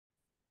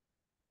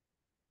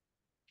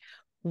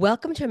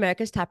Welcome to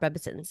America's Top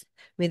Rebbetzins.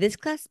 May this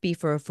class be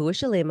for Refuah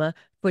Shalema,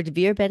 for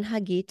Dvir Ben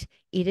Hagit,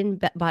 Eden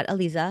Bat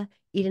Aliza,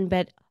 Eden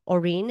Bet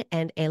Orin,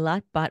 and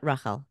Elat Bat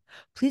Rachel.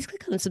 Please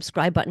click on the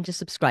subscribe button to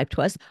subscribe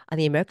to us on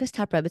the America's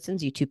Top Rebbetzins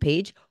YouTube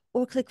page,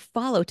 or click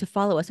follow to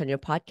follow us on your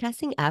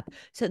podcasting app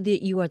so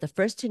that you are the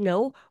first to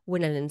know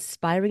when an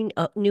inspiring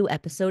new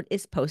episode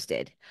is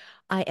posted.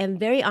 I am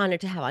very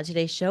honored to have on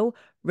today's show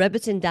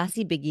Rebbetzin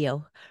Dassi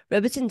Bigio.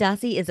 Rebbetzin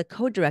Dassi is a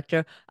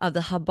co-director of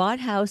the Chabad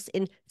House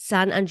in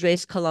San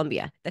Andres,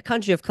 Colombia, the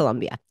country of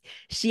Colombia.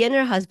 She and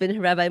her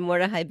husband, Rabbi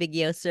Mordechai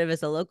Bigio, serve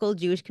as a local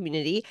Jewish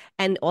community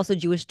and also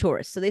Jewish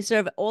tourists. So they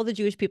serve all the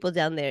Jewish people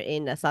down there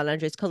in San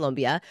Andres,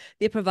 Colombia.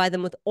 They provide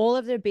them with all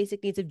of their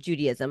basic needs of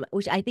Judaism,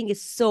 which I think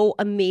is so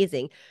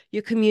amazing.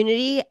 Your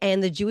community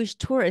and the Jewish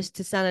tourists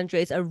to San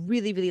Andres are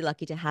really, really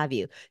lucky to have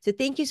you. So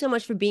thank you so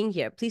much for being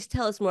here. Please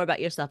tell us more about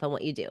yourself and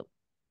what you do.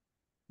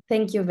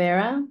 Thank you,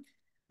 Vera.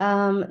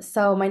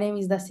 So my name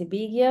is Dassi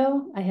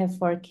Bigio. I have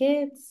 4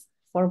 kids,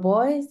 4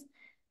 boys.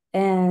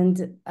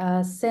 And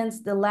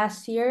since the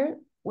last year,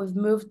 we've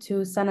moved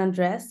to San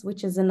Andres,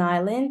 which is an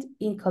island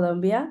in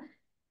Colombia.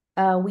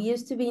 We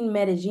used to be in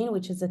Medellin,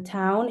 which is a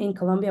town in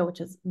Colombia,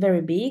 which is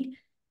very big.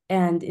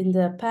 And in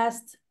the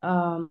past,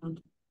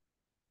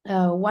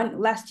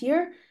 last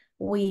year,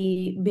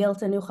 we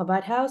built a new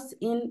Chabad house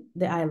in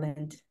the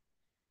island.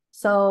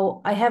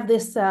 So I have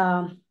this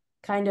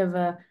kind of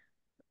a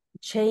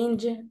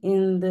change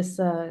in this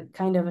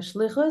kind of a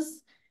shlichus,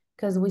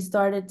 because we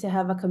started to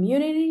have a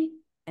community.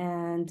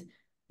 And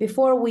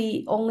before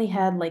we only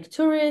had like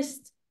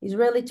tourists,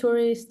 Israeli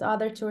tourists,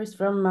 other tourists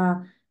from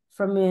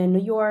New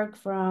York,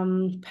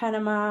 from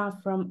Panama,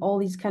 from all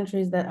these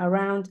countries that are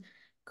around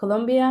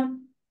Colombia.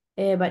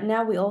 But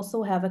now we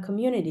also have a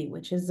community,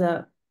 which is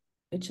a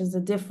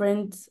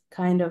different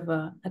kind of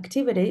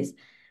activities,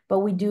 but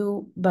we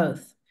do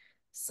both.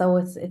 So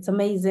it's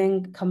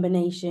amazing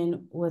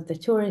combination with the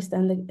tourist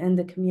and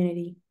the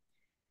community.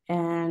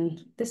 And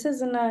this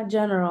is in a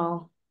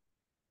general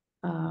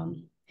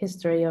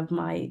history of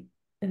my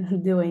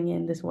doing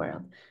in this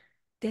world.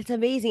 That's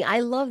amazing.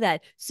 I love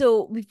that.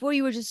 So before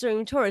you were just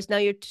serving tourists, now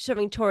you're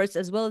serving tourists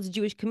as well as the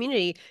Jewish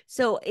community.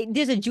 So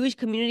there's a Jewish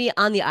community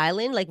on the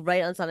island, like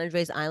right on San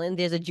Andres Island.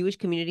 There's a Jewish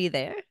community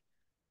there.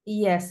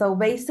 Yeah, so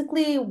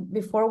basically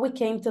before we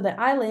came to the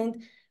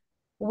island,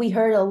 we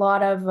heard a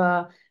lot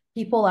of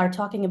people are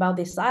talking about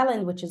this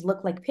island, which is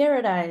look like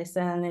paradise,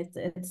 and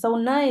it's so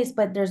nice,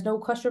 but there's no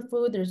kosher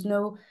food, there's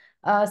no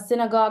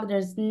synagogue,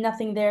 there's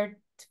nothing there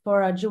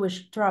for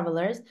Jewish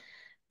travelers.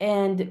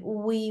 And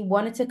we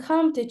wanted to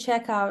come to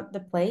check out the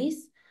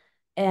place.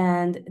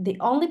 And the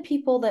only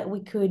people that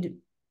we could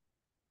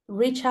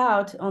reach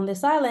out on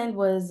this island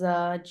was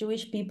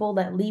Jewish people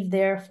that live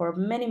there for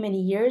many, many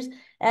years.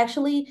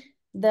 Actually,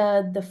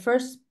 the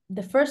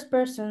first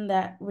person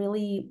that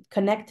really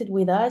connected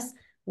with us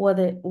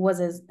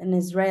was an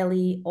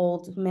Israeli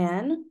old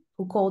man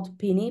who called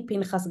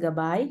Pinchas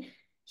Gabay.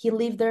 He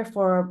lived there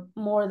for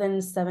more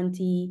than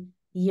 70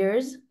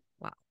 years.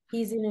 Wow.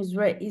 He's an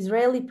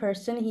Israeli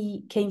person.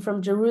 He came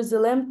from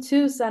Jerusalem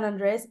to San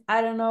Andres.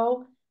 I don't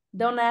know.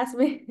 Don't ask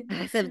me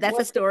That's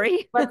a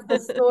story. what's the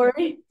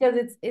story,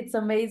 because it's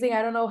amazing.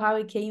 I don't know how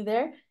he came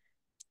there,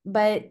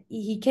 but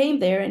he came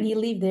there and he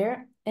lived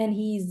there, and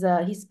he's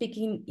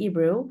speaking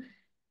Hebrew,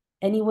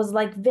 and he was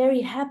like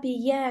very happy.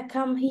 Yeah,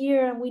 come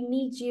here. We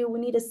need you.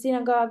 We need a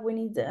synagogue. We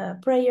need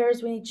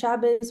prayers. We need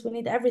Shabbos. We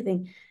need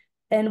everything.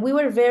 And we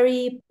were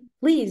very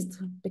pleased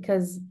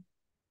because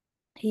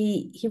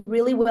he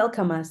really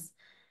welcomed us.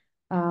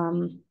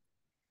 Um,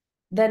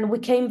 then we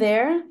came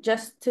there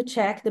just to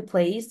check the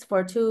place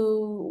for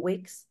 2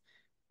 weeks.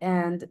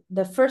 And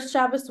the first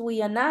Shabbos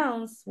we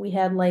announced, we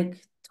had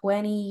like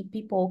 20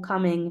 people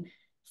coming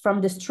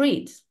from the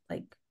street,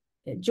 like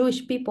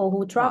Jewish people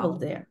who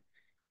traveled Wow. there.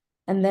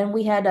 And then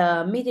we had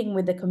a meeting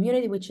with the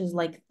community, which is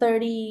like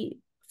 30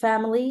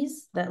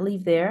 families that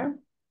live there.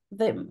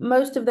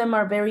 Most of them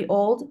are very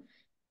old.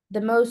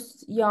 The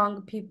most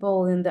young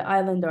people in the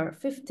island are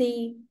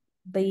 50.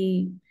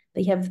 They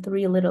have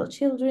 3 little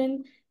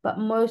children, but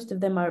most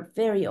of them are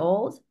very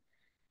old,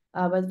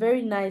 but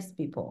very nice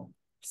people.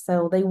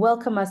 So they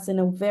welcome us in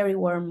a very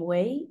warm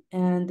way,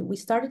 and we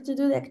started to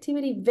do the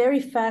activity very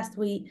fast.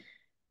 We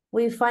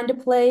find a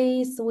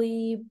place,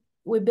 we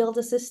build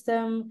a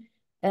system,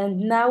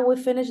 and now we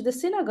finished the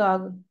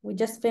synagogue. We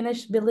just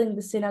finished building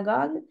the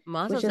synagogue,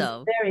 Mazel which is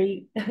tov.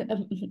 very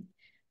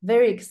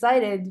very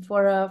excited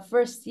for a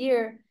first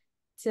year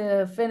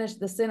to finish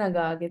the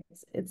synagogue.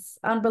 It's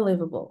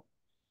unbelievable.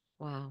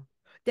 Wow.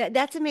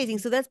 That's amazing.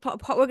 So that's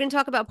we're going to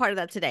talk about part of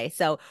that today.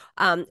 So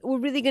we're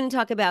really going to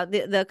talk about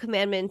the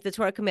commandment, the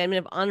Torah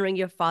commandment of honoring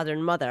your father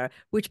and mother,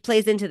 which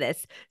plays into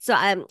this. So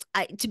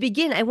to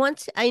begin,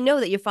 I know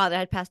that your father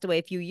had passed away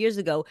a few years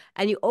ago,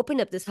 and you opened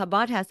up this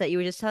Chabad house that you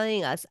were just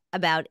telling us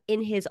about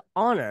in his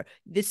honor.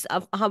 This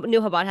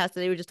new Chabad house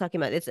that you were just talking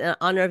about. It's in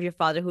honor of your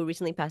father who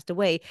recently passed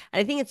away, and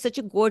I think it's such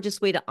a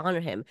gorgeous way to honor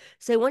him.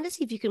 So I want to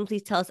see if you can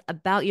please tell us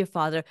about your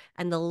father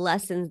and the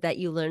lessons that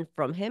you learned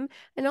from him,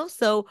 and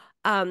also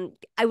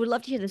I would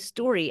love to hear the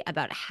story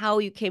about how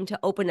you came to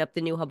open up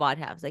the new Chabad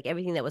house, like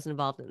everything that was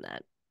involved in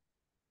that.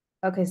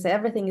 Okay, so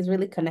everything is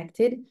really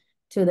connected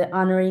to the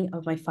honoring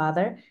of my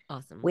father.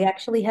 Awesome. We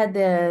actually had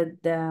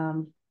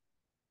the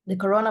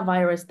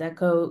coronavirus that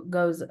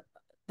goes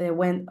that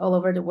went all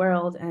over the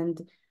world, and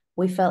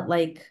we felt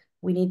like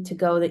we need to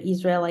go to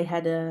Israel. I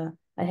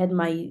had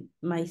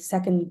my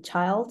second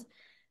child.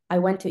 I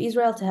went to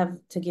Israel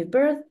to give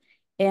birth,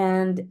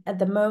 and at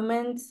the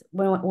moment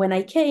when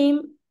I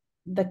came,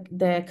 the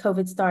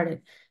COVID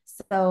started.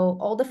 So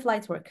all the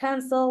flights were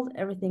canceled,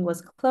 everything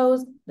was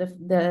closed,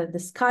 the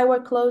sky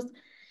were closed.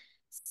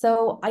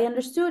 So I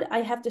understood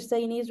I have to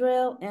stay in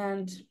Israel,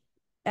 and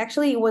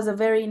actually it was a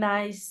very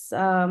nice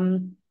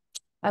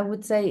I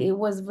would say it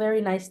was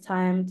very nice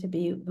time to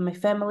be with my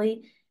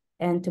family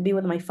and to be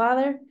with my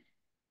father.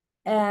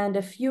 And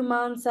a few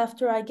months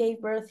after I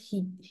gave birth,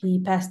 he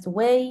passed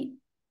away.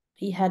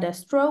 He had a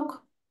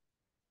stroke.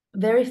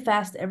 Very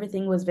fast.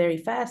 Everything was very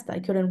fast. I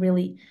couldn't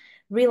really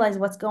realize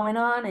what's going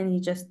on, and he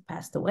just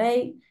passed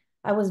away.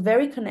 I was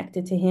very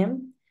connected to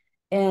him,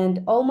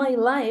 and all my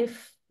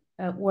life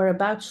were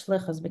about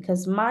shlichus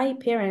because my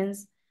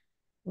parents,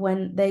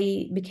 when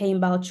they became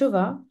Baal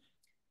Tshuva,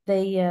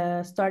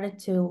 they started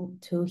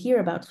to hear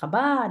about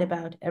Chabad,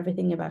 about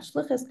everything about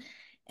shlichus,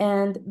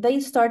 and they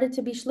started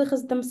to be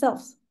shlichus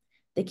themselves.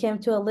 They came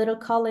to a little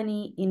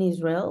colony in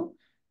Israel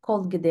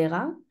called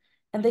Gedera,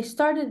 and they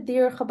started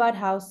their Chabad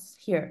house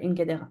here in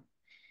Gedera.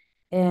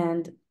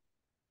 And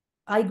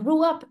I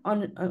grew up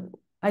on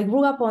I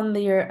grew up on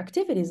their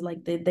activities.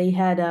 Like they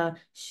had a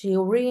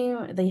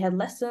shiurim, they had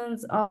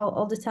lessons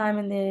all the time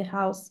in the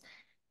house,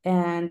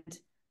 and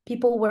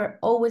people were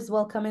always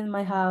welcome in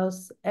my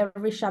house.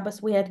 Every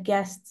Shabbos we had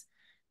guests.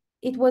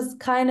 It was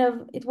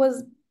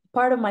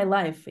part of my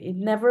life. It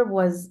never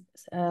was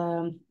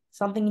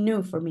something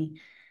new for me.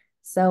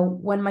 So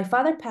when my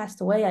father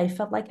passed away, I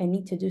felt like I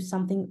need to do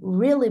something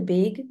really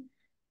big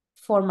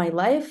for my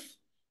life,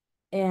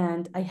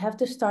 and I have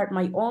to start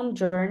my own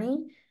journey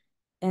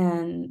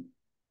and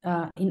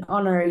in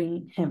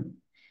honoring him.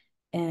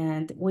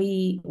 And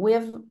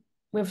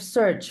we've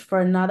searched for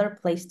another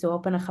place to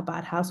open a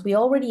Chabad house. We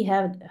already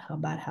had a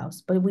Chabad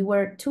house, but we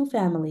were two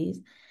families,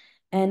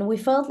 and we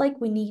felt like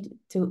we need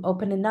to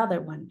open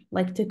another one,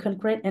 like to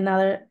concrete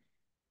another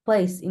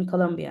place in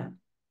Colombia.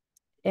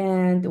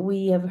 And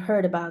we have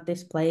heard about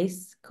this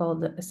place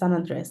called San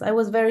Andres. I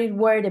was very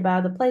worried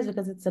about the place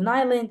because it's an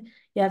island.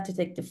 You have to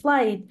take the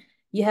flight.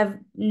 You have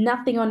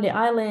nothing on the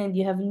island.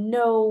 You have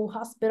no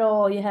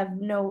hospital. You have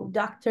no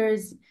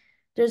doctors.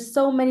 There's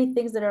so many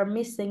things that are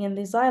missing in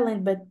this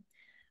island. But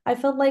I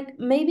felt like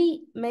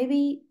maybe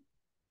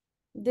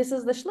this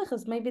is the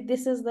shlichus. Maybe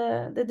this is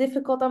the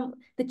difficult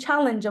the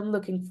challenge I'm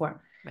looking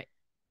for. Right.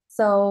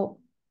 So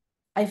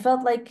I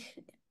felt like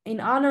in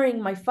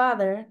honoring my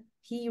father,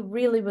 he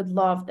really would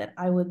love that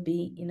I would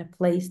be in a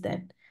place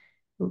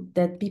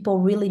that people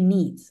really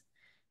need.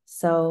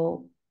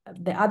 So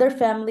the other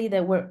family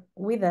that were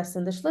with us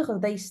in the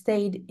shlichus, they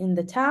stayed in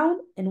the town,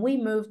 and we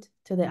moved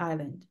to the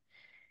island.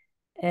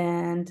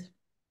 And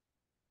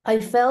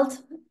I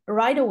felt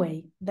right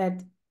away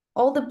that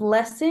all the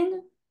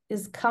blessing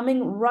is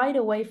coming right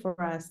away for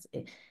us.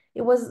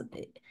 It was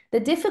the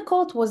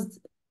difficult was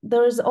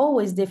there's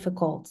always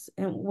difficult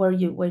where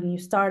you when you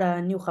start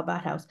a new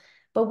Chabad house.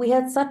 But we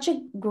had such a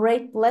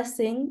great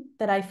blessing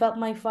that I felt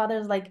my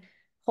father's like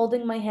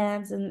holding my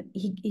hands, and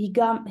he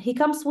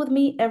comes with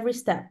me every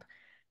step.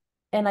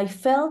 And I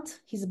felt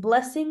his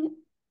blessing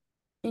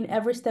in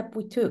every step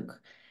we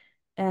took,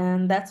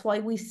 and that's why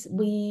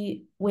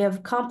we have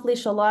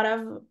accomplished a lot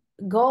of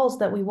goals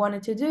that we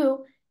wanted to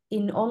do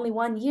in only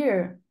 1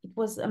 year. It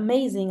was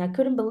amazing. I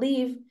couldn't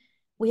believe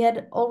we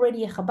had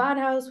already a Chabad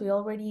house. We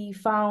already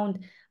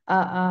found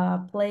a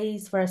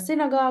place for a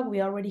synagogue.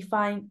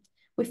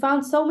 We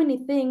found so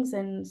many things,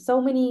 and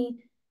so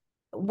many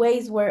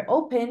ways were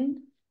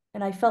open,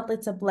 and I felt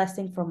it's a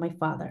blessing from my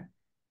father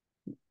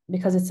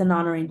because it's an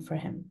honoring for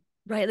him.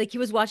 Right. Like he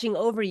was watching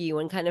over you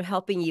and kind of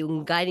helping you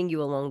and guiding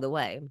you along the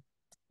way.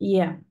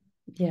 Yeah,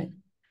 yeah.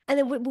 And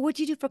then what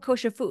do you do for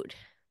kosher food?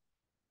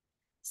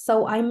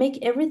 So I make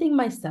everything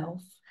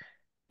myself,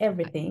 Right.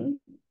 everything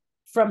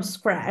from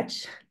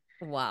scratch.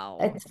 Wow.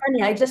 It's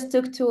funny. I just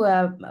took to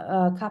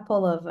a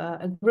couple of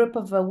a group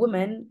of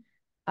women.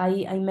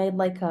 I made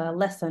like a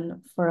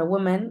lesson for a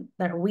woman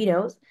that are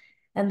widows,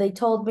 and they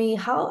told me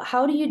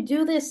how do you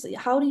do this?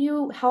 How do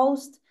you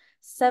host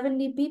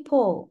 70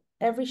 people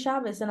every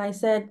Shabbos? And I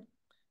said,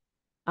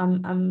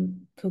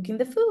 I'm cooking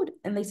the food.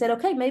 And they said,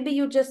 okay, maybe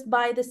you just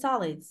buy the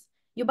salads.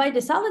 You buy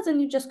the salads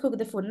and you just cook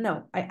the food.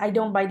 No, I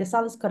don't buy the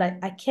salads because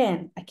I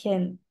can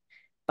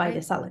buy the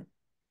Right. salad.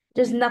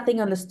 There's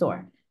nothing on the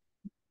store.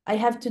 I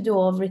have to do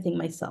everything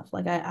myself.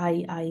 Like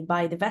I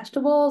buy the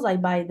vegetables, I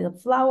buy the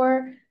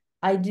flour,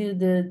 I do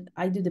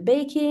the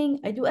baking,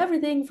 I do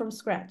everything from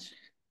scratch.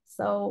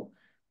 So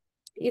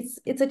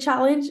it's a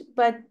challenge,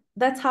 but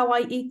that's how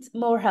I eat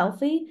more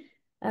healthy,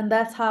 and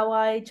that's how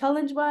I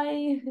challenge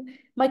my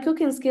my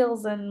cooking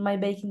skills and my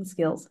baking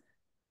skills.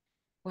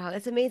 Wow,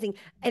 that's amazing.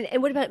 And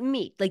what about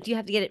meat? Like, do you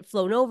have to get it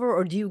flown over,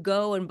 or do you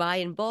go and buy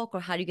in bulk, or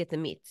how do you get the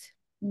meat?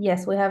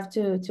 Yes, we have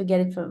to get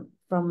it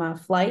from a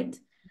flight.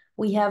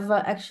 We have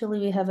actually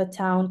we have a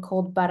town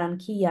called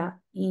Barranquilla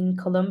in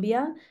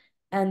Colombia,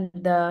 and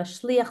the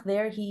shliach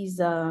there, he's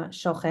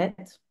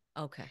shochet.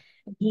 Okay.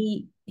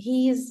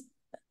 He's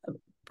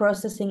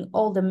processing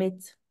all the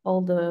meat,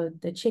 all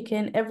the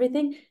chicken,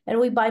 everything, and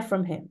we buy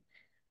from him.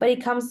 But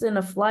it comes in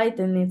a flight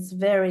and it's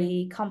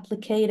very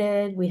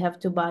complicated. We have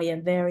to buy a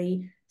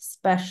very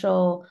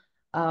special,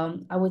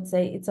 I would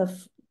say it's a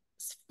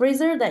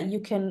freezer that you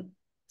can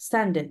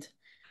send it,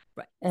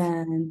 Right.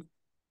 and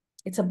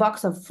it's a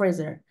box of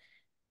freezer.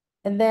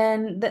 And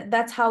then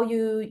that's how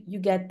you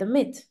get the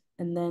meat,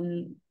 and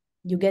then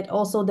you get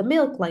also the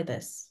milk like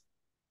this.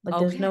 Like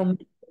Okay. there's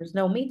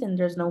no meat and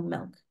there's no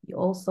milk. You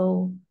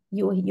also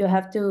you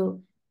have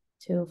to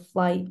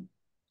fly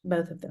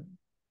both of them.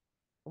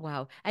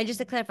 Wow. And just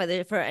to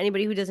clarify, for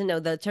anybody who doesn't know,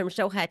 the term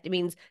shohat, it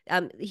means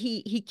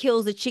he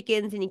kills the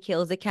chickens and he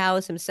kills the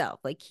cows himself.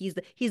 Like he's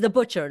the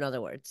butcher, in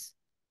other words.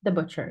 The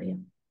butcher, yeah.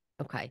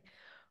 Okay.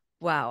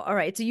 Wow. All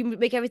right. So you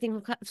make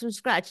everything from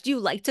scratch. Do you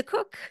like to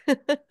cook?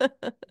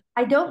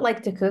 I don't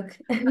like to cook.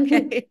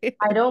 Okay.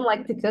 I don't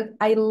like to cook.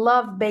 I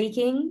love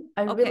baking.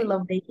 I really Okay.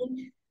 love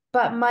baking.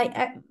 But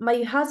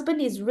my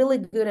husband is really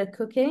good at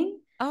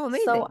cooking. Oh,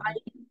 So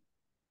amazing.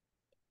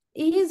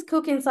 he's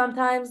cooking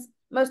sometimes.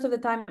 Most of the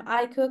time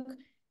I cook,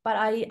 but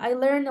I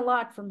learn a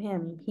lot from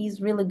him.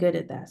 He's really good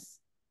at this.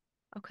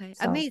 Okay.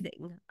 So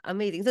Amazing.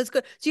 Amazing. So it's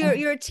good. So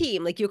you're a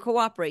team. Like you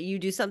cooperate. You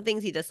do some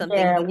things, he does some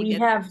things, yeah, and you we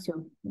get have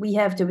to. We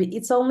have to be.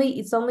 It's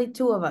only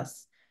two of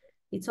us.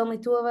 It's only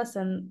two of us,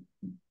 and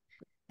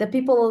the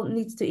people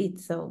needs to eat,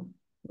 so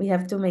we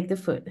have to make the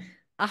food.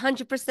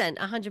 100%,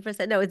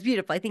 100%. No, it's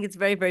beautiful. I think it's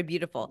very, very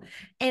beautiful.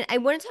 And I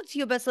want to talk to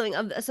you about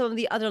some of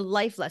the other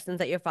life lessons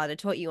that your father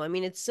taught you. I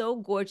mean, it's so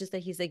gorgeous that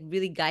he's like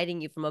really guiding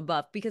you from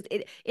above because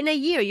in a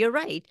year, you're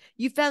right.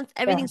 You found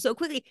everything Yeah, so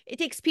quickly. It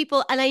takes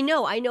people, and I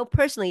know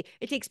personally,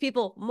 it takes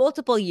people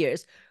multiple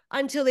years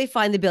until they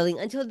find the building,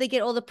 until they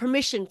get all the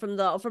permission from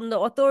the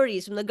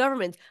authorities, from the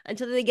government,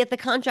 until they get the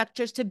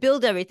contractors to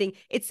build everything.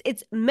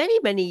 It's many,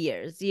 many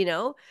years, you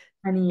know?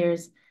 10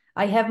 years.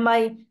 I have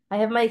my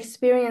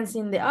experience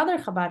in the other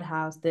Chabad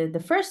house,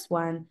 the first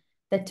one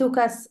that took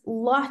us a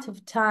lot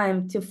of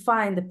time to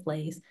find the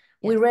place.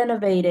 We Yes.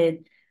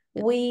 renovated.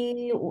 Yes.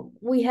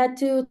 We had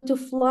to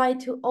fly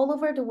to all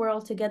over the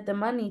world to get the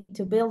money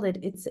to build it.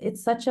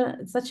 It's such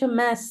a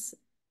mess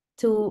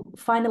to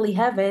finally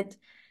have it,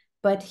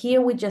 but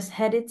here we just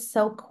had it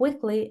so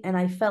quickly, and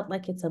I felt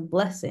like it's a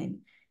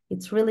blessing.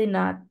 It's really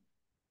not.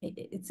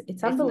 It's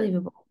It's not.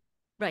 unbelievable.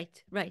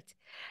 Right, right.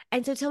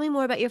 And so tell me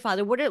more about your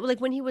father. What are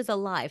like when he was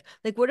alive?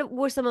 Like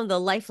were some of the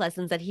life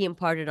lessons that he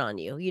imparted on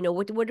you? You know,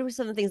 what were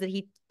some of the things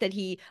that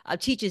he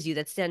teaches you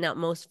that stand out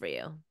most for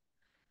you?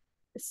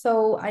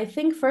 So I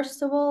think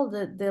first of all,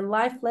 the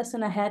life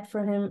lesson I had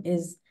for him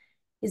is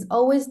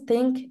always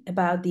think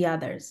about the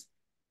others.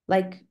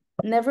 Like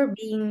never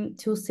being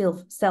too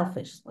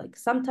selfish. Like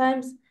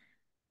sometimes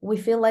we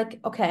feel like,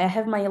 okay, I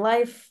have my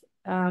life.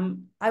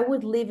 I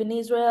would live in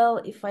Israel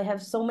if I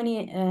have so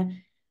many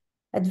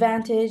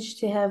advantage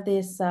to have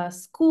this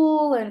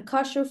school and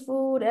kosher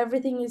food.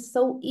 Everything is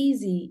so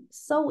easy,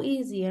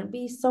 and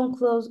be so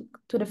close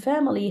to the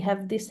family,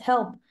 have this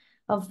help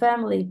of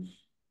family.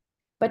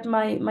 But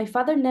my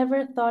father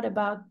never thought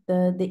about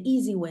the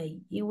easy way.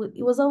 It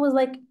was always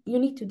like you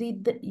need to do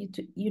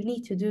you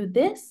need to do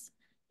this.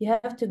 You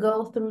have to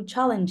go through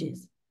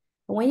challenges.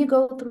 And when you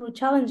go through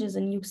challenges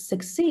and you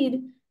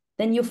succeed,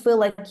 then you feel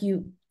like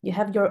you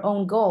have your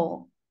own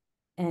goal,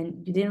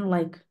 and you didn't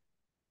like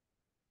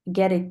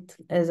get it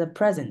as a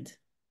present.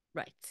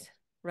 Right.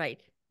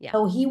 Right. Yeah.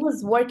 So he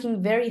was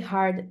working very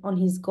hard on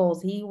his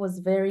goals. He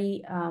was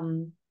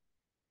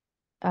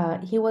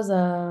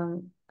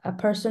a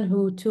person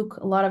who took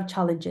a lot of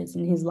challenges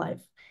in his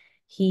life.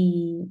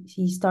 He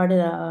started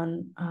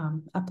an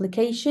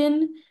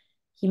application.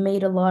 He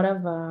made a lot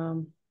of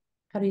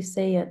how do you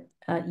say it?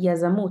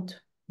 Yazamut.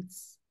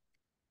 It's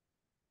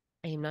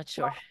I am not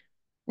sure.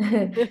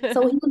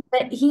 so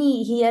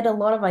he had a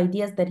lot of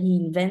ideas that he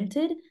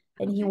invented,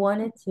 and he Okay.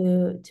 wanted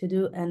to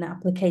do an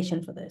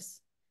application for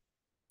this.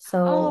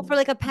 Oh, So for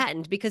like a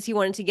patent because he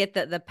wanted to get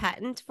the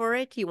patent for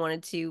it. He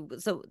wanted to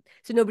so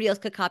nobody else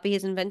could copy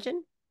his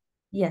invention?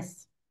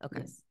 yes,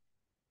 Okay. yes.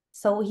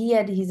 So he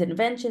had his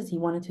inventions. He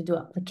wanted to do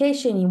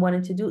application. He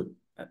wanted to do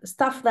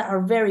stuff that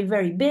are very,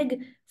 very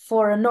big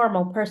for a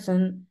normal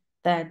person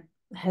that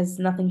has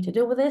nothing to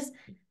do with this.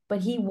 But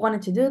he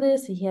wanted to do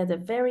this. He had a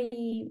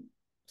very,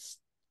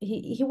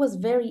 he was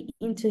very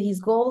into his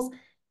goals,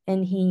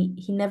 and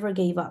he never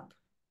gave up,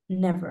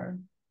 never.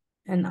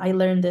 And I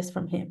learned this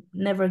from him.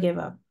 Never give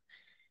up.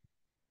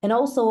 And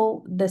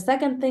also the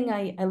second thing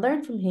I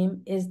learned from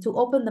him is to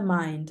open the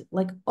mind.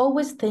 Like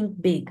always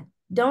think big.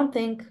 Don't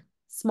think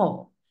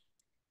small.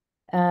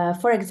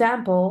 For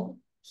example,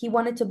 he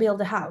wanted to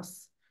build a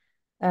house.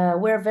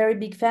 We're a very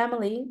big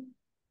family,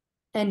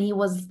 and he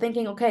was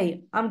thinking,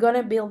 okay, I'm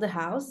gonna build a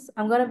house.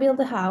 I'm gonna build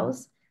a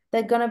house,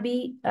 they're gonna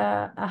be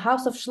a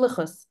house of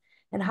shluchus.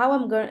 And how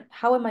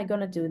am I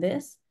gonna do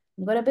this?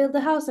 I'm gonna build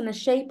the house in a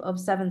shape of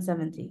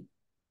 770.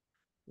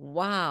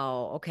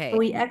 Wow. Okay.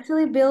 We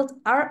actually built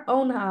our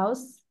own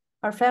house,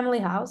 our family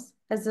house,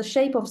 as the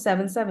shape of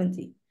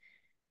 770.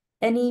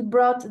 And he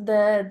brought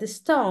the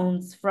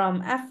stones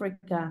from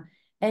Africa,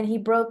 and he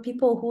brought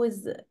people who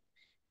is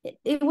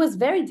it was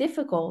very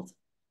difficult,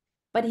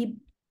 but he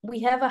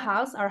we have a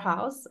house,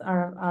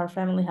 our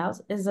family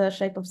house is a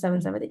shape of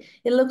 770.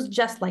 It looks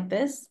just like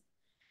this,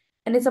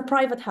 and it's a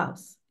private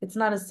house. It's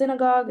not a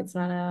synagogue, it's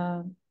not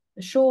a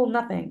shul,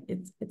 nothing.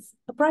 It's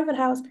a private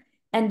house.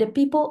 And the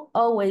people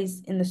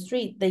always in the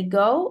street, they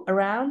go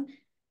around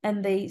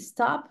and they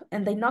stop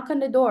and they knock on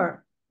the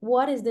door.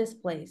 What is this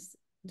place?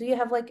 Do you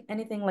have like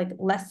anything like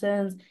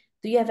lessons?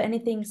 Do you have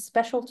anything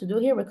special to do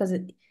here? Because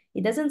it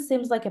doesn't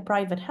seem like a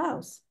private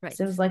house. It Right.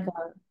 seems like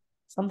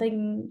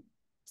something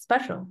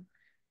special.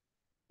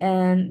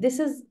 And this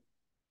is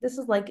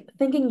like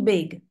thinking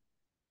big,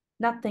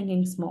 not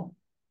thinking small.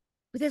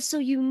 But that's so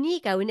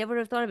unique. I would never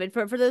have thought of it.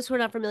 For those who are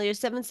not familiar,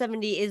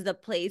 770 is the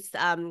place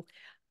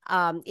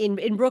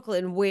in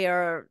Brooklyn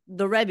where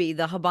the Rebbe,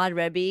 the Chabad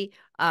Rebbe,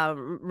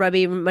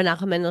 Rebbe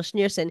Menachem Mendel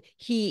Schneerson,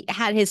 he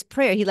had his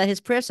prayer. He led his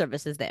prayer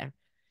services there.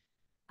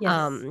 Yes.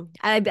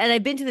 And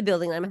I've been to the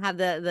building and I have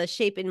the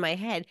shape in my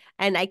head,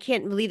 and I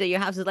can't believe that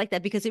your house is like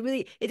that because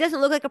it doesn't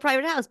look like a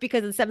private house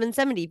because it's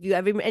 770. If you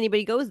ever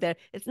anybody goes there,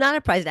 it's not a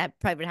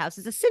private house,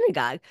 it's a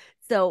synagogue.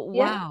 So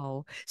Yeah.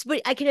 wow. So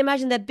but I can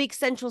imagine that big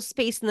central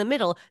space in the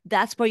middle,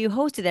 that's where you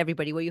hosted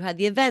everybody, where you had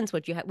the events,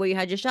 what you had where you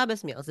had your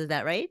Shabbos meals. Is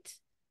that right?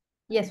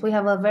 Yes, we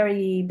have a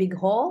very big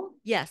hall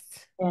Yes.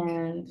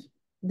 and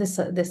the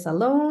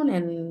salon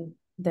and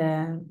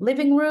the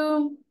living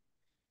room.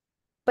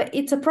 But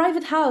it's a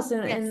private house,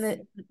 and Yes.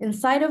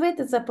 inside of it,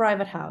 it's a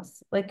private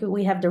house. Like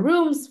we have the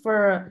rooms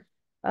for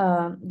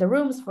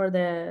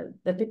the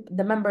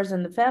members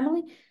in the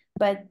family,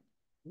 but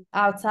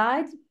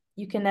outside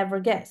you can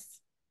never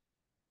guess.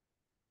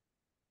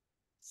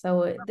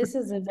 So this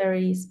is a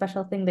very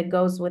special thing that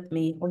goes with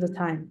me all the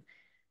time.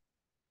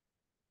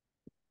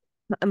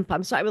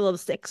 I'm sorry, I'm a little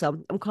sick,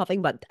 so I'm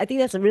coughing, but I think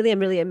that's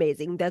really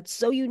amazing. That's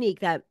so unique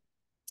that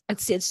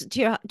it's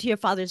to your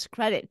father's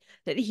credit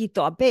that he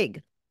thought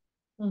big.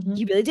 He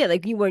Mhm. really did.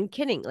 Like you weren't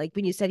kidding. Like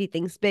when you said he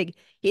thinks big,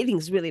 he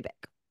thinks really big.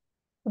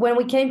 When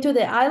we came to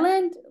the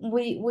island,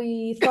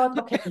 we thought,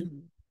 okay,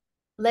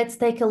 let's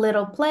take a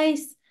little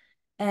place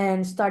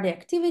and start the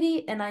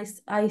activity. And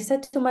I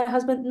said to my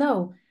husband,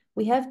 no,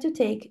 we have to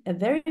take a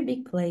very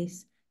big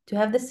place to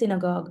have the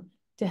synagogue,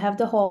 to have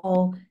the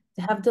hall,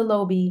 to have the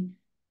lobby,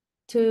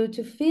 to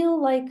feel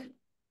like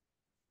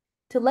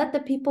to let the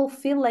people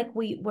feel like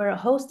we were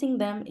hosting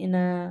them in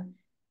a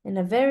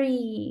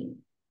very,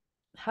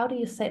 how do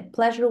you say,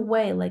 pleasure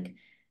way. Like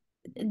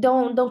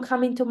don't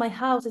come into my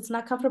house, it's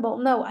not comfortable.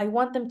 No, I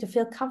want them to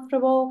feel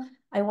comfortable.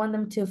 I want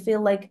them to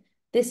feel like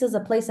this is a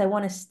place I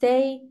want to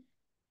stay.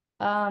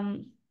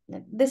 um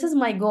this is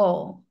my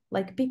goal,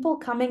 like people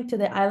coming to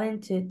the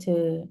island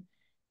to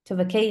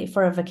vacate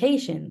for a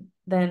vacation,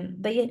 then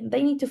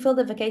they need to feel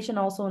the vacation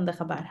also in the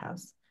Chabad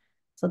house.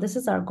 So this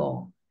is our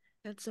goal.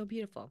 That's so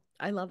beautiful.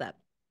 I love that.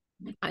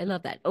 I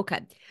love that.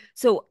 Okay.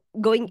 So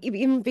going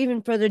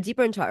even further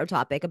deeper into our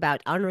topic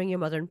about honoring your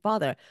mother and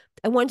father,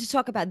 I wanted to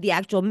talk about the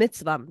actual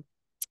mitzvah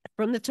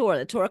from the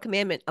Torah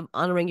commandment of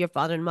honoring your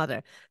father and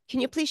mother.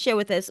 Can you please share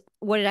with us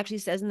what it actually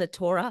says in the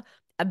Torah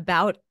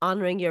about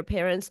honoring your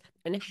parents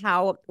and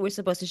how we're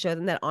supposed to show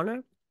them that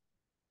honor?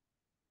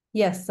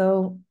 Yes,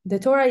 so the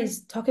Torah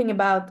is talking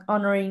about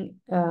honoring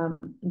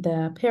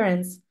the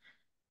parents.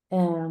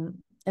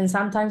 And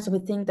sometimes we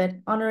think that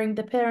honoring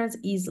the parents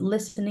is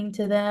listening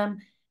to them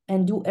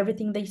and do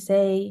everything they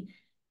say,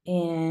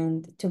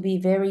 and to be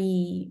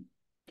very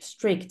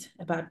strict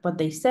about what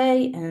they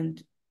say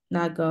and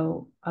not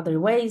go other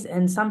ways.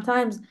 And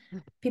sometimes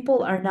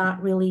people are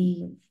not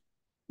really,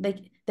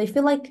 they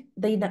feel like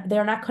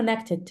they're not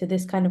connected to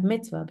this kind of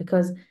mitzvah,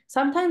 because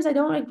sometimes I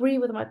don't agree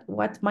with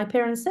what my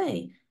parents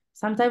say.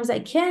 Sometimes I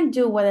can't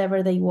do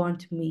whatever they want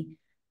to me.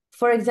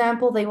 For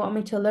example, they want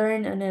me to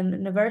learn in a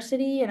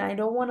university, and I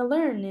don't want to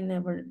learn in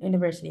a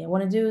university. I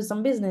want to do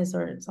some business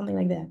or something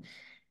like that.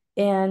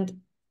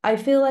 And I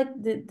feel like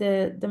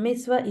the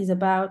mitzvah is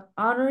about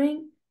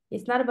honoring.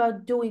 It's not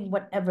about doing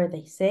whatever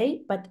they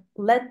say, but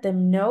let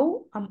them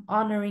know I'm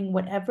honoring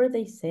whatever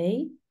they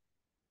say.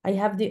 I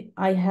have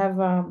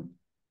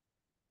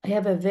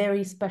a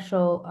very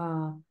special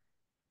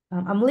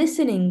I'm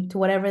listening to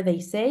whatever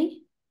they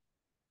say,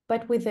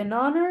 but with an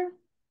honor,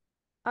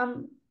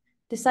 I'm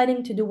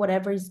deciding to do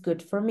whatever is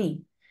good for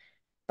me.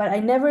 But I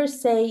never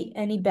say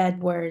any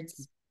bad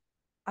words.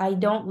 I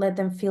don't let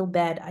them feel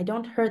bad. I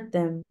don't hurt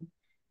them.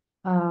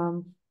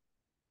 Um,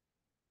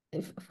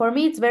 for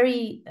me, it's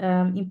very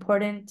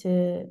important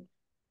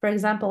for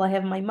example, I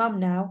have my mom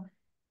now.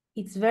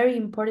 It's very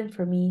important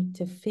for me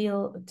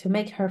to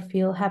make her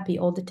feel happy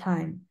all the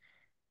time.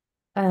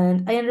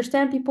 And I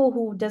understand people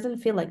who doesn't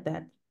feel like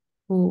that,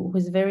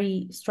 who's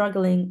very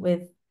struggling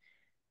with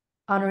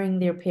honoring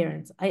their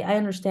parents. I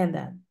understand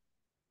that.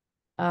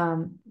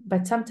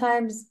 But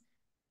sometimes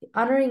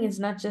honoring is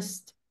not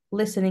just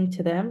listening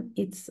to them.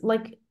 It's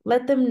like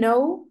let them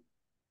know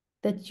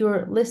that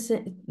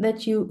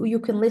you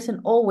can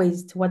listen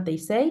always to what they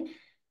say,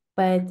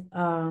 but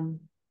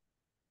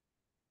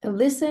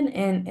listen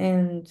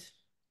and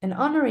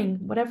honoring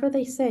whatever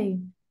they say.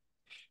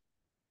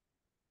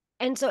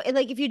 And so, and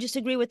like, if you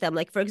disagree with them,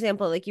 like for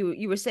example, like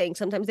you were saying,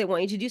 sometimes they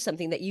want you to do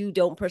something that you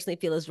don't personally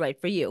feel is right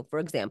for you, for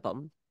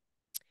example.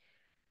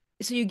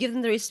 So you give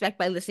them the respect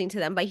by listening to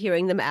them, by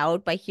hearing them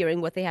out, by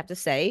hearing what they have to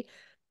say,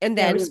 and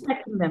Yeah, then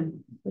respecting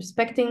them,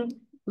 respecting,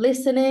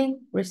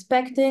 listening,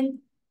 respecting,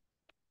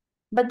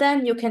 but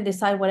then you can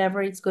decide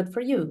whatever is good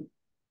for you.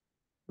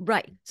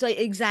 right. So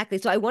exactly.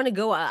 So I want to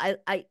go.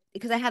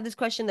 Because I have this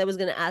question that I was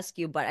going to ask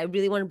you, but I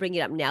really want to bring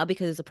it up now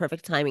because it's the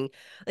perfect timing.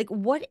 Like,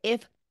 what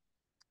if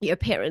your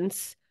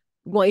parents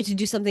want you to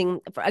do something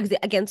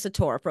against the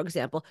Torah, for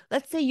example?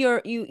 Let's say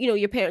your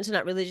parents are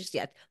not religious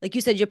yet. Like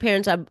you said, your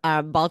parents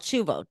are Baal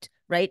Teshuvot,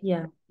 right?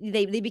 Yeah,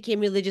 They became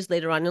religious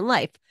later on in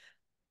life.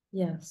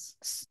 yes.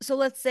 So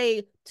let's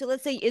say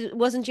it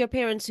wasn't your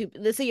parents who,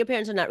 let's say your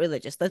parents are not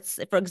religious, let's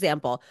for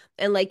example,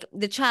 and like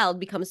the child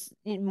becomes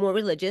more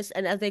religious,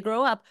 and as they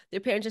grow up their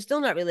parents are still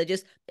not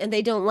religious, and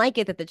they don't like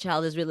it that the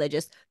child is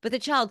religious, but the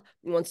child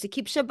wants to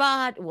keep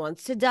Shabbat,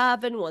 wants to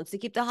daven, wants to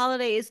keep the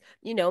holidays,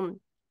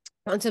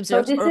 wants to So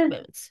observe Torah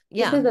commitments. this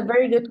Yeah. is a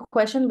very good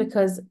question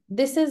because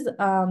this is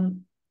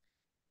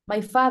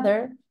my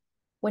father,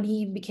 when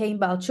he became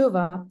Baal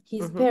Tshuva,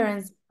 his Mm-hmm.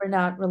 parents were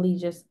not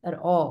religious at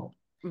all.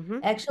 Mm-hmm.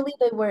 Actually,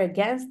 they were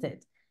against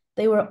it.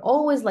 They were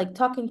always like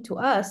talking to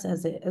us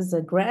as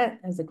a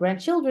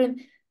grandchildren.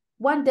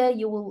 One day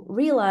you will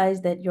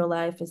realize that your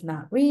life is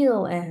not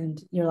real and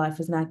your life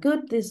is not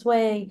good this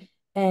way,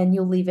 and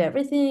you'll leave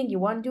everything. You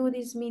won't do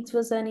these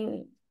mitzvahs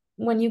any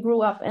when you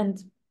grew up.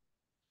 And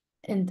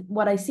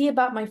what I see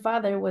about my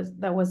father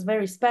was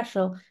very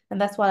special, and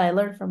that's what I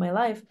learned from my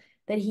life,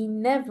 that he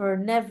never,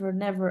 never,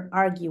 never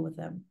argue with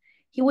them.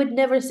 He would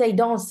never say,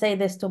 "Don't say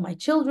this to my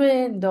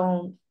children.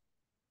 Don't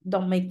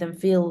make them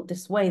feel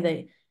this way.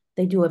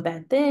 They do a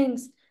bad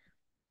things."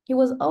 He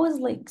was always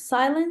like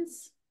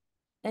silence,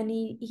 and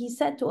he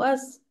said to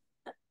us,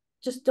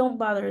 "Just don't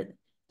bother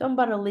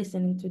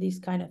listening to these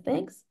kind of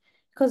things,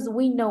 because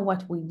we know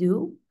what we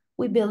do.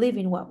 We believe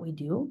in what we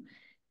do."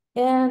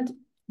 And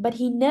but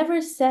he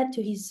never said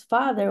to his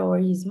father or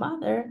his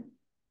mother,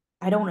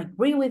 "I don't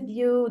agree with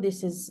you.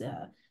 This is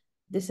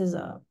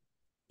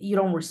you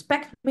don't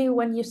respect me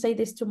when you say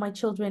this to my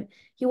children."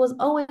 He was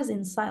always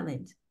in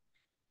silence,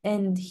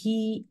 and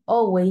he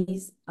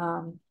always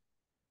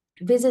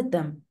visit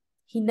them.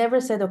 He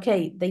never said,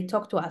 "Okay, they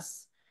talk to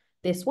us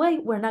this way,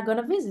 we're not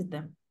gonna visit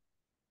them."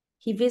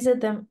 He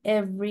visited them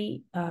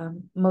every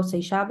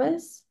Mosei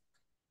Shabbos.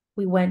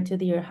 We went to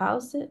their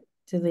house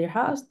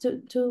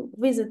to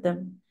visit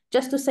them,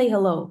 just to say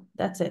hello.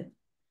 That's it.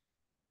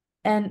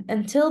 And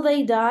until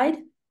they died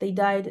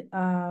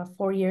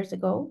 4 years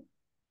ago,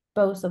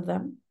 both of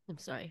them. I'm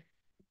sorry.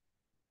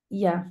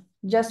 Yeah,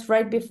 just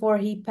right before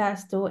he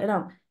passed away.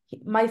 No,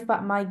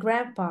 my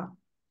grandpa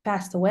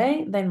passed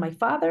away, then my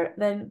father,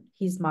 then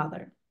his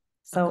mother. Okay.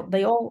 So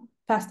they all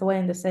passed away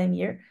in the same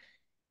year.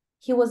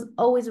 He was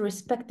always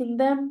respecting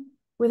them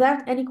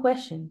without any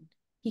question.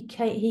 He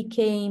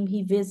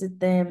visited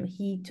them,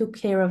 he took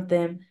care of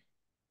them,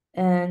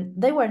 and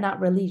they were not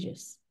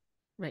religious.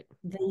 Right.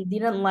 They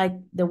didn't like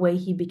the way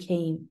he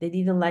became. They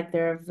didn't like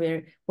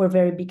were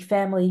very big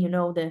family,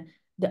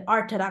 the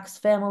Orthodox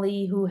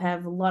family who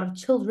have a lot of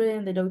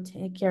children. They don't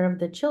take care of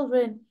the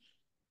children.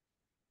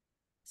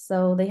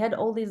 So they had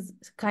all these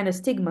kind of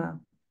stigma.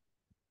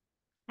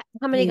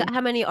 how many He,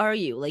 how many are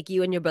you, like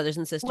you and your brothers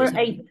and sisters? we're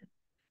eight.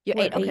 You're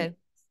We're eight. eight. Okay.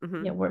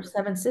 Mm-hmm. Yeah, we're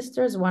seven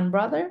sisters, one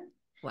brother.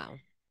 Wow.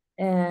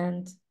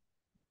 And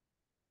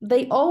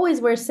they always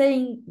were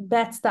saying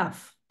bad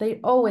stuff. They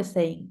always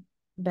saying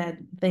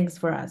bad things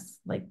for us.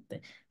 Like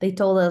they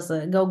told us,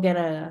 go get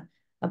a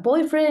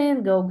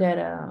boyfriend, go get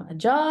a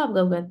job,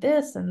 go get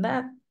this and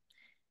that.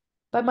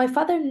 But my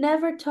father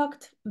never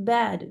talked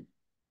bad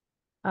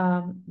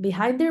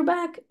behind their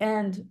back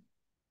and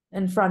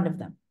in front of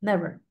them.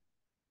 Never.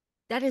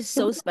 That is He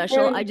so was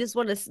special.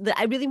 very,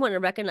 I really want to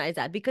recognize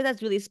that because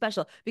that's really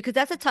special because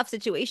that's a tough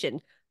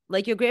situation.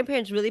 Like your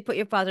grandparents really put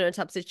your father in a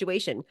tough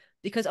situation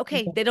because,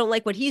 okay, yeah, they don't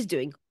like what he's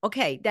doing.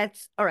 Okay,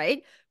 that's all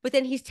right. But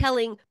then they're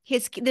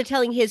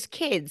telling his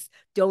kids,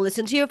 don't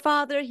listen to your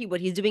father. What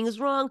he's doing is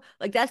wrong.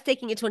 Like that's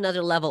taking it to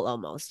another level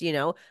almost, you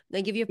know?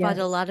 They give your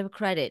father a yes. lot of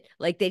credit.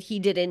 Like that he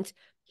didn't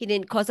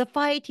cause a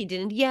fight. He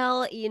didn't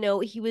yell,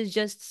 he was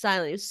just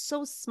silent. It was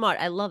so smart.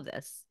 I love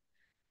this.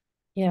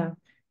 Yeah.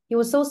 He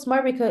was so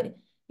smart because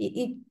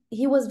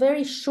he was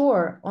very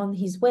sure on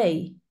his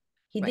way.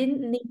 Right.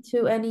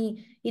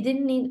 He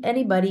didn't need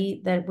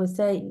anybody that would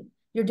say,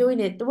 "You're doing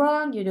it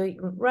wrong, you're doing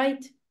it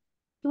right."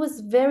 He was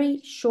very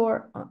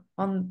sure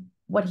on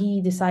what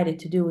he decided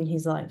to do in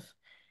his life.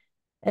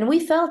 And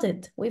we felt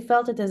it. We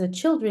felt it as a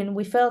children.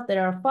 We felt that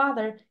our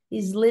father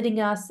is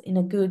leading us in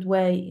a good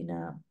way,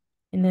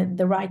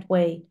 the right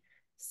way.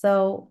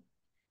 So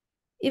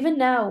even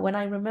now when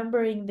I'm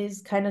remembering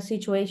this kind of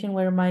situation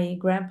where my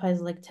grandpa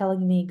is like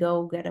telling me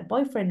go get a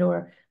boyfriend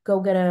or go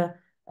get a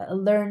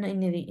learn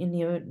in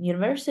your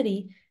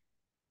university,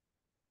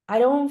 I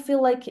don't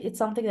feel like it's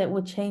something that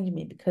would change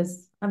me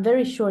because I'm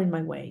very sure in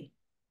my way.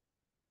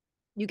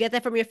 You get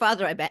that from your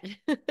father, I bet.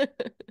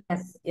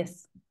 Yes,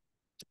 yes.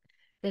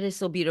 That is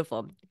so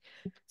beautiful.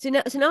 So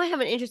now I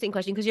have an interesting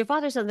question because your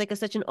father sounds like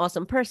such an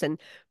awesome person,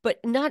 but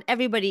not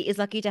everybody is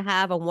lucky to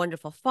have a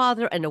wonderful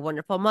father and a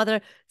wonderful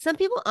mother. Some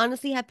people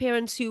honestly have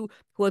parents who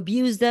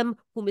abused them,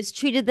 who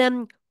mistreated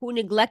them, who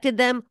neglected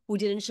them, who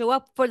didn't show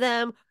up for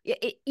them.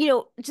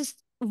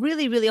 Just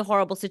really, really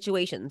horrible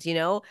situations.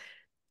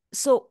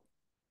 So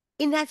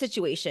in that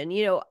situation,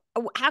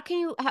 how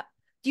can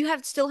do you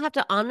have still have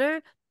to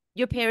honor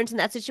your parents in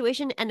that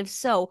situation? And if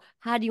so,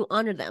 how do you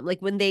honor them?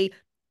 Like when they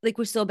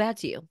were so bad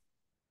to you?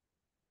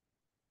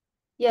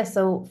 Yeah,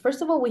 so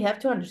first of all, we have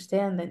to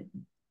understand that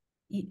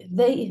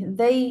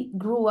they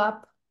grew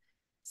up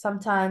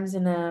sometimes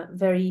in a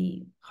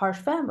very harsh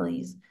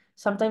families.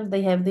 Sometimes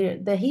they have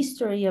the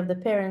history of the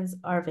parents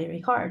are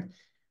very hard.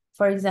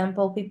 For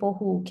example, people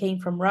who came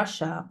from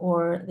Russia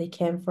or they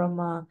came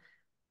from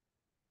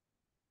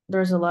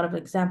there's a lot of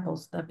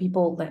examples that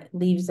people that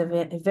lives a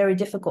very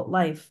difficult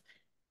life.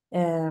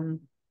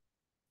 Um,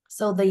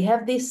 so they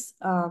have this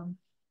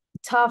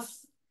tough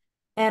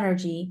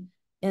energy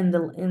in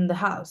the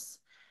house.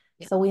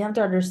 Yeah. So we have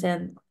to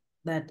understand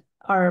that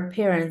our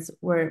parents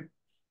were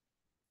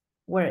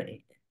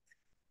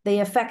they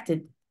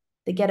affected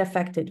they get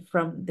affected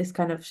from this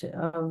kind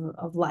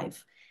of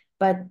life.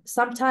 But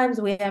sometimes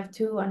we have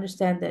to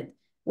understand that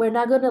we're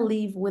not going to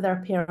live with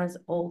our parents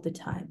all the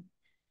time.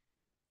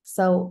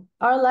 So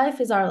our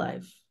life is our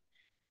life.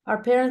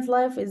 Our parents'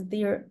 life is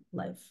their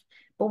life.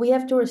 But we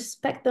have to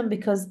respect them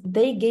because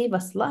they gave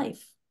us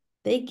life.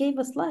 They gave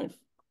us life.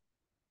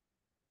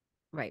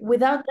 Right.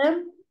 Without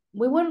them,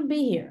 we wouldn't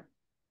be here.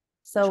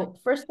 Sure. So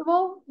first of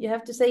all, you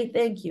have to say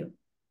thank you.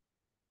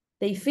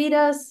 They feed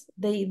us,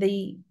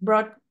 they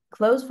brought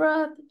clothes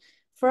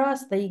for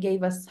us, they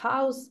gave us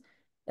house,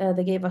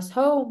 they gave us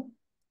home.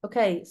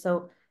 Okay,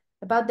 so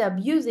about the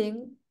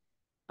abusing,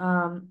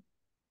 um,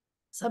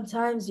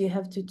 sometimes you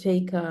have to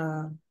take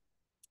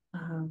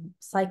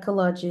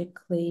psychologic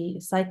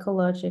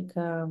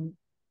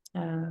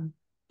uh,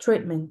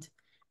 treatment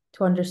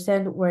to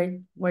understand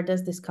where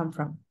does this come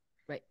from,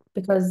 Right.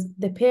 because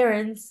the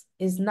parents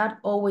is not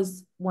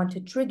always want to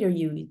trigger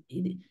you.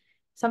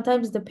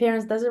 Sometimes the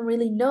parents doesn't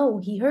really know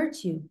he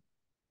hurts you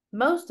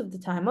most of the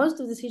time,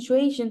 most of the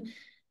situation.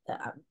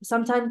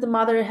 Sometimes the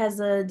mother has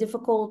a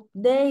difficult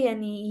day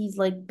and he's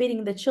like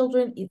beating the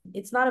children.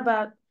 It's not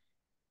about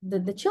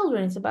the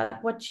children, it's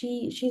about what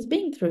she's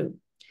been through.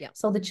 Yeah.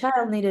 So the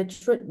child needed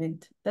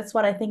treatment. That's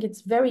what I think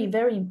it's very,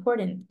 very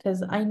important,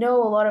 because I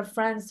know a lot of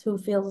friends who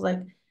feels like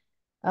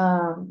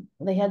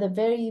they had a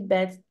very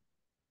bad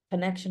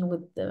connection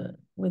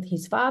with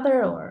his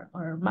father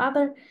or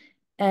mother,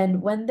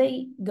 and when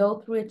they go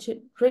through a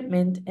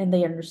treatment and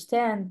they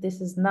understand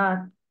this is not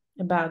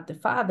about the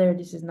father,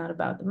 this is not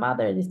about the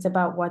mother, it's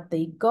about what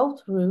they go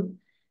through,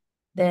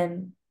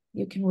 then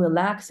you can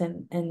relax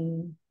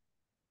and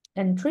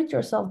treat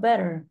yourself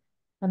better.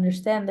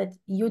 Understand that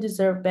you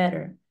deserve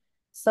better.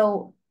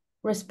 So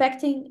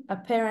respecting a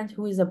parent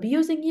who is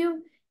abusing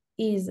you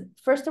is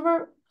first of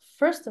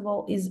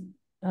all is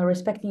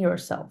respecting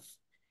yourself.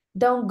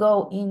 Don't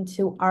go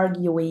into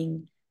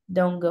arguing.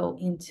 Don't go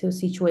into a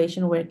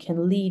situation where it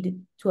can lead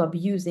to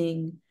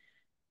abusing.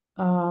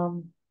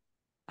 Um,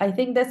 I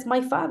think that's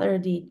my father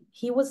did.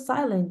 He was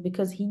silent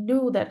because he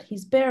knew that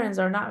his parents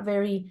are not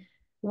very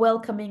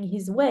welcoming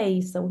his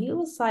way, so he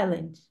was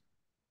silent.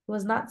 He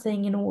was not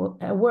saying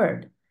a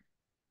word.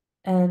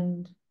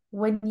 And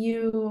when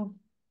you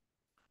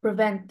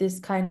prevent this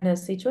kind of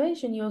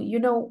situation, you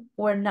know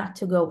where not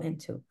to go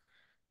into.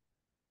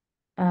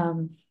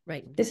 Um,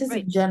 Right. this is in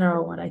Right.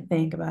 general what I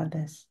think about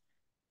this.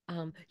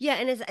 Yeah,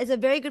 and it's a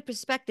very good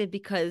perspective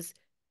because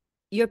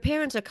your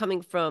parents are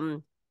coming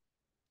from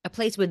a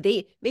place where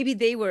maybe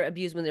they were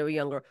abused when they were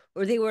younger,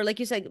 or they were, like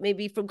you said,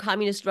 maybe from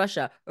communist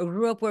Russia, or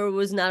grew up where it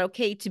was not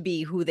okay to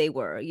be who they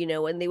were,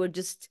 and they were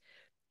just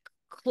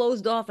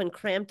closed off and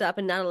cramped up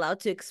and not allowed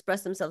to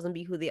express themselves and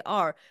be who they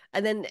are.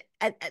 And then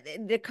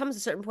there comes a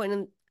certain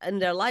point in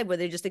their life where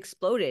they just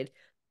exploded.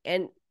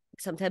 And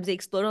sometimes they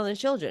explode on their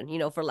children,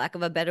 for lack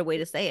of a better way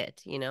to say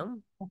it.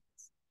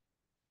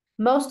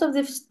 Most of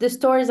the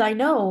stories I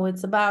know,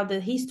 it's about the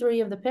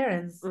history of the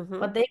parents, Mm-hmm.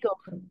 what they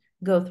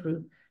go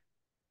through,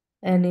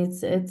 and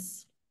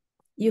it's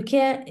you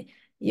can't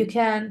you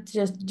can't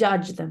just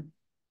judge them.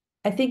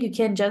 I think you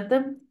can't judge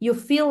them. You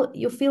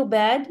feel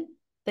bad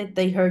that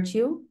they hurt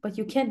you, but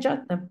you can't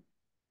judge them.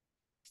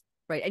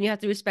 Right. And you have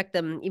to respect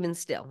them even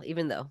still,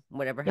 even though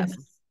whatever Yes,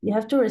 happened. you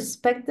have to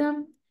respect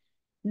them,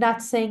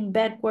 not saying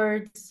bad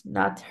words,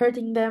 not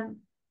hurting them.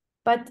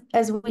 But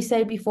as we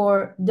say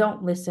before,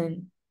 don't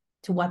listen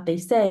to what they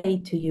say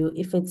to you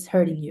if it's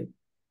hurting you.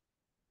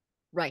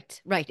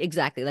 Right. Right.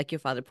 Exactly. Like your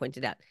father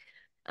pointed out.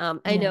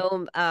 I Yeah.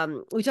 know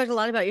we talked a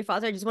lot about your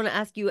father. I just want to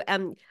ask you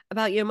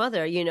about your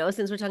mother,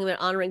 since we're talking about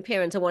honoring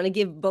parents, I want to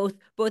give both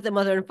the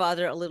mother and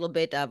father a little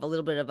bit of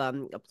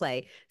a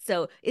play.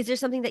 So, is there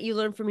something that you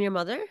learned from your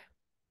mother?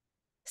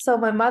 So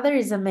my mother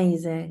is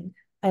amazing.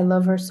 I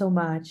love her so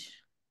much.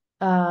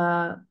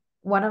 Uh,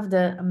 One of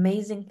the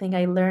amazing thing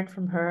I learned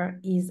from her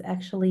is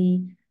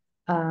actually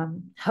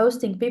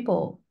hosting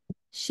people.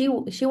 She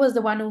was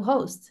the one who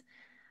hosts.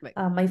 Right.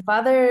 My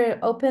father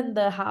opened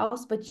the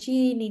house, but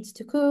she needs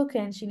to cook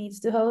and she needs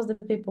to host the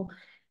people.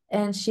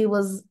 And she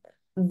was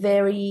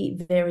very,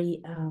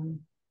 very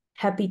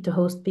happy to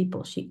host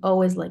people. She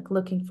always like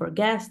looking for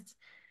guests.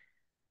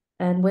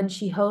 And when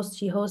she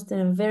hosts in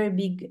a very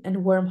big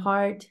and warm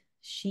heart.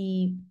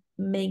 She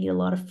made a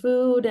lot of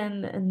food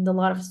and a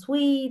lot of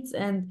sweets.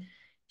 And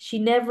she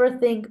never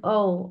think,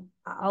 oh,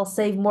 I'll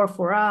save more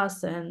for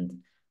us and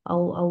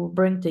I'll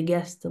bring the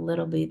guests a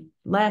little bit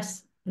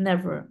less.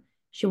 Never.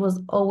 She was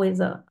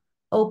always a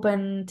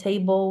open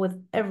table with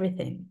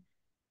everything.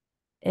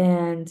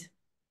 And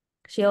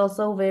she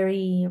also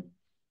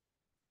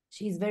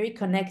she's very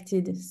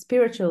connected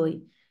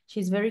spiritually.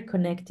 She's very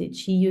connected.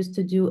 She used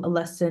to do a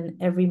lesson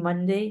every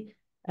Monday,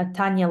 a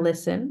Tanya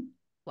lesson,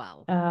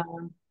 Wow. uh,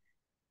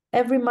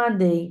 every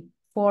Monday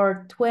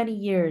for 20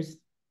 years.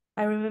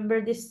 I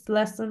remember this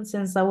lesson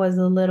since I was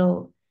a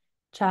little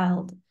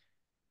child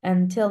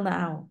until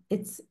now.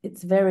 It's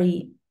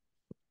very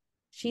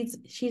she's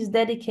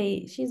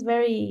dedicated. She's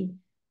very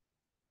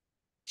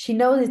she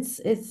knows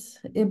it's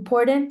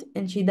important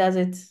and she does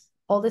it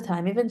all the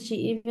time.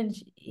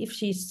 If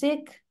she's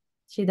sick,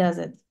 she does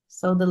it.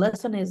 So the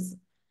lesson is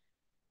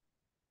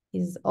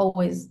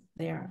always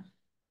there.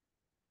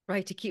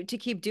 Right, to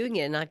keep doing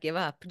it and not give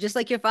up. Just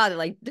like your father,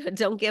 like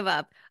don't give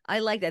up. I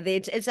like that.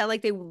 It sounded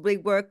like they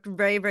worked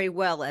very, very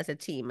well as a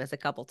team, as a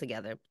couple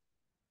together.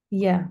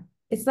 Yeah.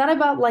 It's not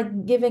about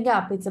like giving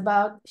up. It's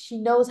about she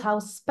knows how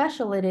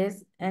special it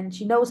is and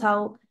she knows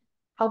how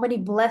many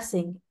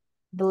blessing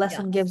the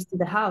lesson Yes. gives to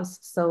the house.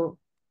 So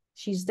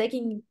she's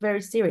taking it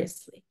very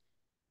seriously.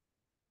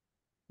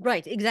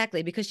 Right,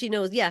 exactly. Because she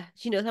knows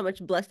how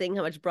much blessing,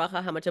 how much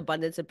bracha, how much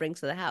abundance it brings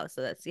to the house.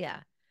 So that's yeah,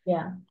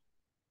 Yeah.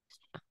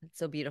 it's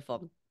so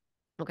beautiful.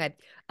 Okay.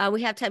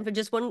 We have time for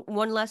just one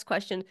last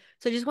question.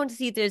 So I just want to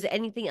see if there's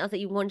anything else that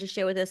you wanted to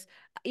share with us.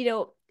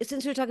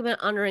 Since we're talking about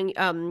honoring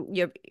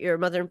your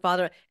mother and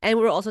father, and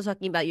we're also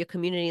talking about your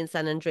community in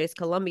San Andres,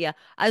 Colombia,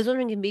 I was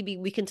wondering if maybe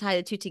we can tie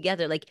the two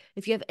together. Like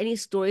if you have any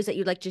stories that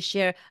you'd like to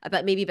share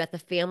about maybe about the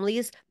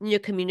families in your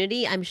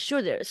community. I'm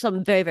sure there are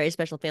some very, very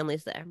special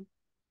families there.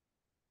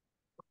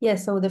 Yeah.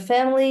 So the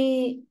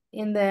family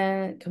in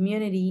the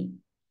community,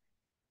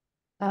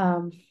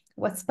 um,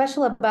 what's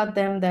special about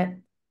them that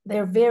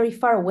they're very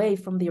far away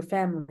from their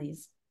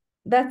families.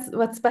 That's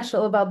what's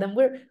special about them.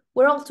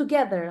 We're all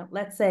together,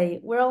 let's say.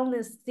 We're all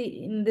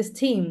in this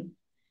team.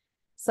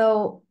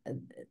 So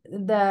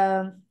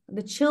the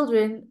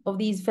children of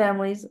these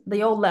families,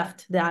 they all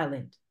left the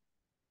island,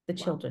 the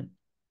Wow. children.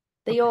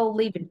 They Okay. all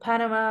live in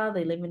Panama,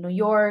 they live in New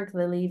York,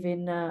 they live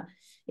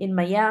in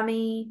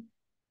Miami.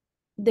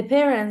 The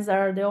parents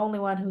are the only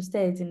one who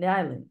stays in the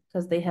island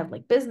because they have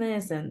like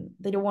business and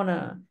they don't want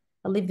to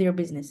leave their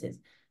businesses.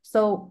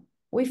 So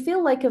we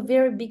feel like a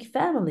very big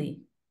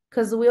family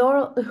because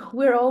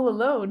we're all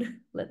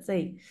alone, let's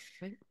say.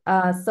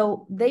 Right.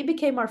 So they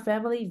became our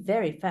family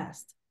very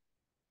fast.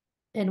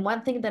 And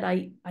one thing that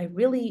I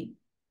really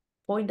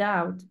point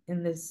out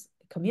in this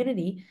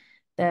community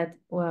that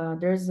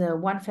there's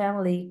one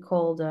family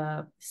called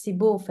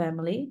Sibu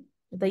family.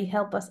 They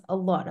help us a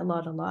lot, a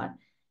lot, a lot.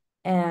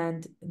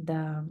 And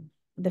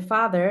the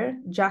father,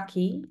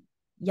 Jackie,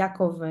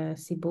 Yaakov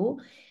Sibu,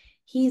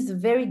 he's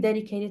very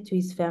dedicated to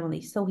his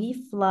family. So he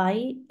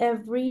fly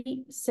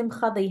every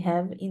simcha they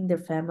have in their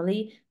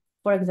family.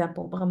 For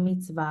example, bar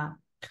mitzvah,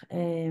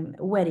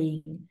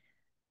 wedding,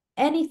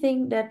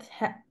 anything that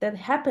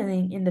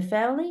happening in the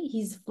family,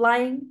 he's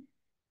flying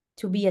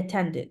to be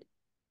attended.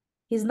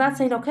 He's not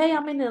saying, Amazing. okay,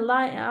 I'm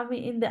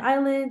in the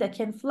island, I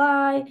can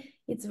fly.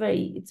 It's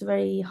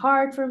very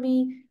hard for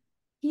me.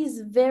 He's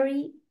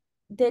very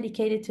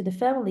dedicated to the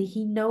family.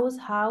 He knows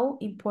how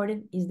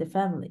important is the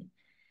family.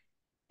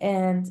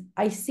 And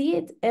I see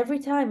it every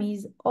time.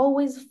 He's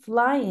always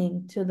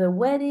flying to the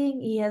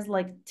wedding. He has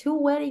like two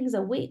weddings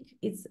a week.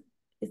 It's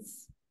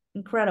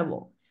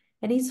incredible.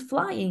 And he's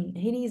flying.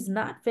 And he's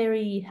not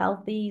very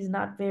healthy. He's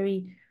not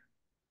very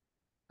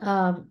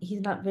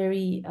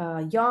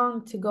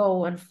young to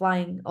go and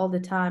flying all the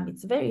time.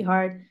 It's very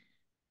hard.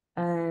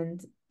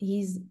 And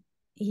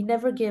he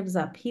never gives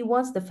up. He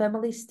wants the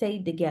family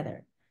stay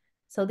together.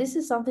 So this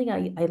is something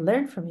I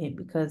learned from him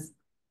because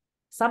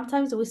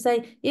sometimes we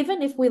say,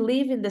 even if we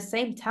live in the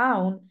same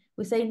town,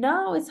 we say,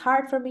 no, it's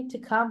hard for me to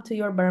come to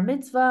your bar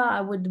mitzvah.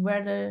 I would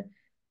rather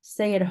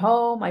stay at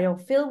home. I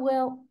don't feel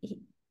well.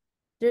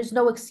 There's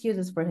no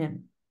excuses for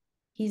him.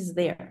 He's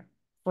there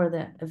for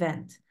the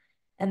event.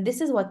 And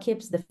this is what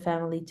keeps the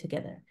family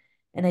together.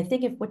 And I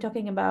think if we're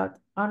talking about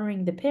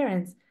honoring the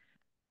parents,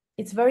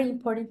 it's very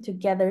important to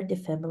gather the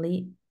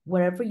family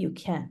wherever you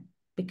can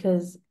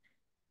because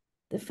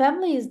the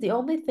family is the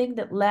only thing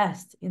that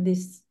lasts in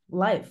this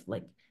life.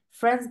 Like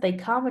friends, they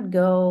come and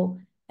go,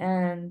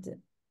 and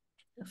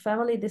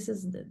family, this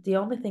is the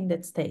only thing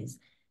that stays.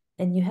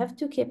 And you have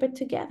to keep it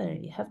together.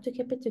 You have to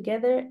keep it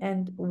together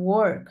and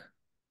work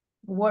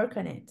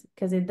on it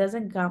because it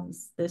doesn't come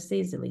this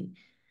easily.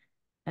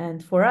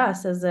 And for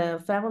us, as a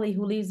family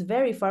who lives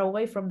very far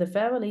away from the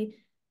family,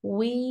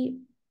 we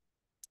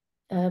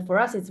for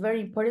us it's very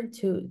important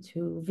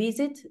to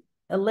visit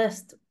a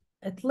list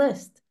at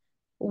least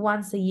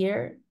once a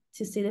year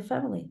to see the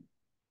family,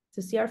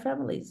 to see our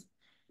families,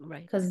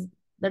 Right. because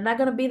they're not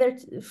going to be there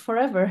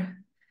forever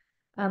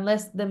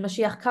unless the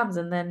Mashiach comes,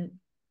 and then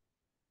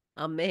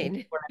it's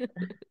Amen.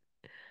 forever.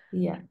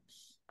 Yeah.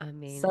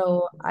 Amen.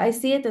 So I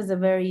see it as a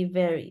very,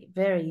 very,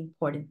 very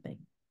important thing.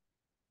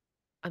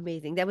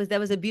 Amazing. That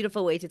was a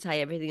beautiful way to tie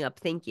everything up.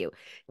 Thank you.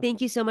 Thank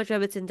you so much,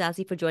 Rebbetzin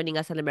Dassi, for joining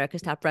us on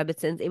America's Top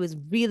Rebbetzins. It was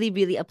really,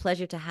 really a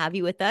pleasure to have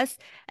you with us.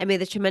 And may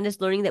the tremendous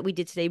learning that we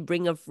did today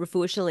bring a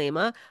refuah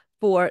shalema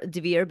for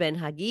Devir ben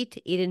Hagit,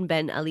 Eden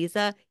ben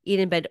Aliza,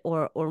 Eden ben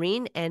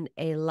Orin, and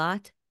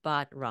Eilat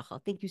bat Rachel.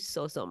 Thank you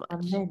so, so much.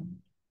 Amen.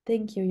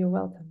 Thank you. You're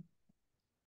welcome.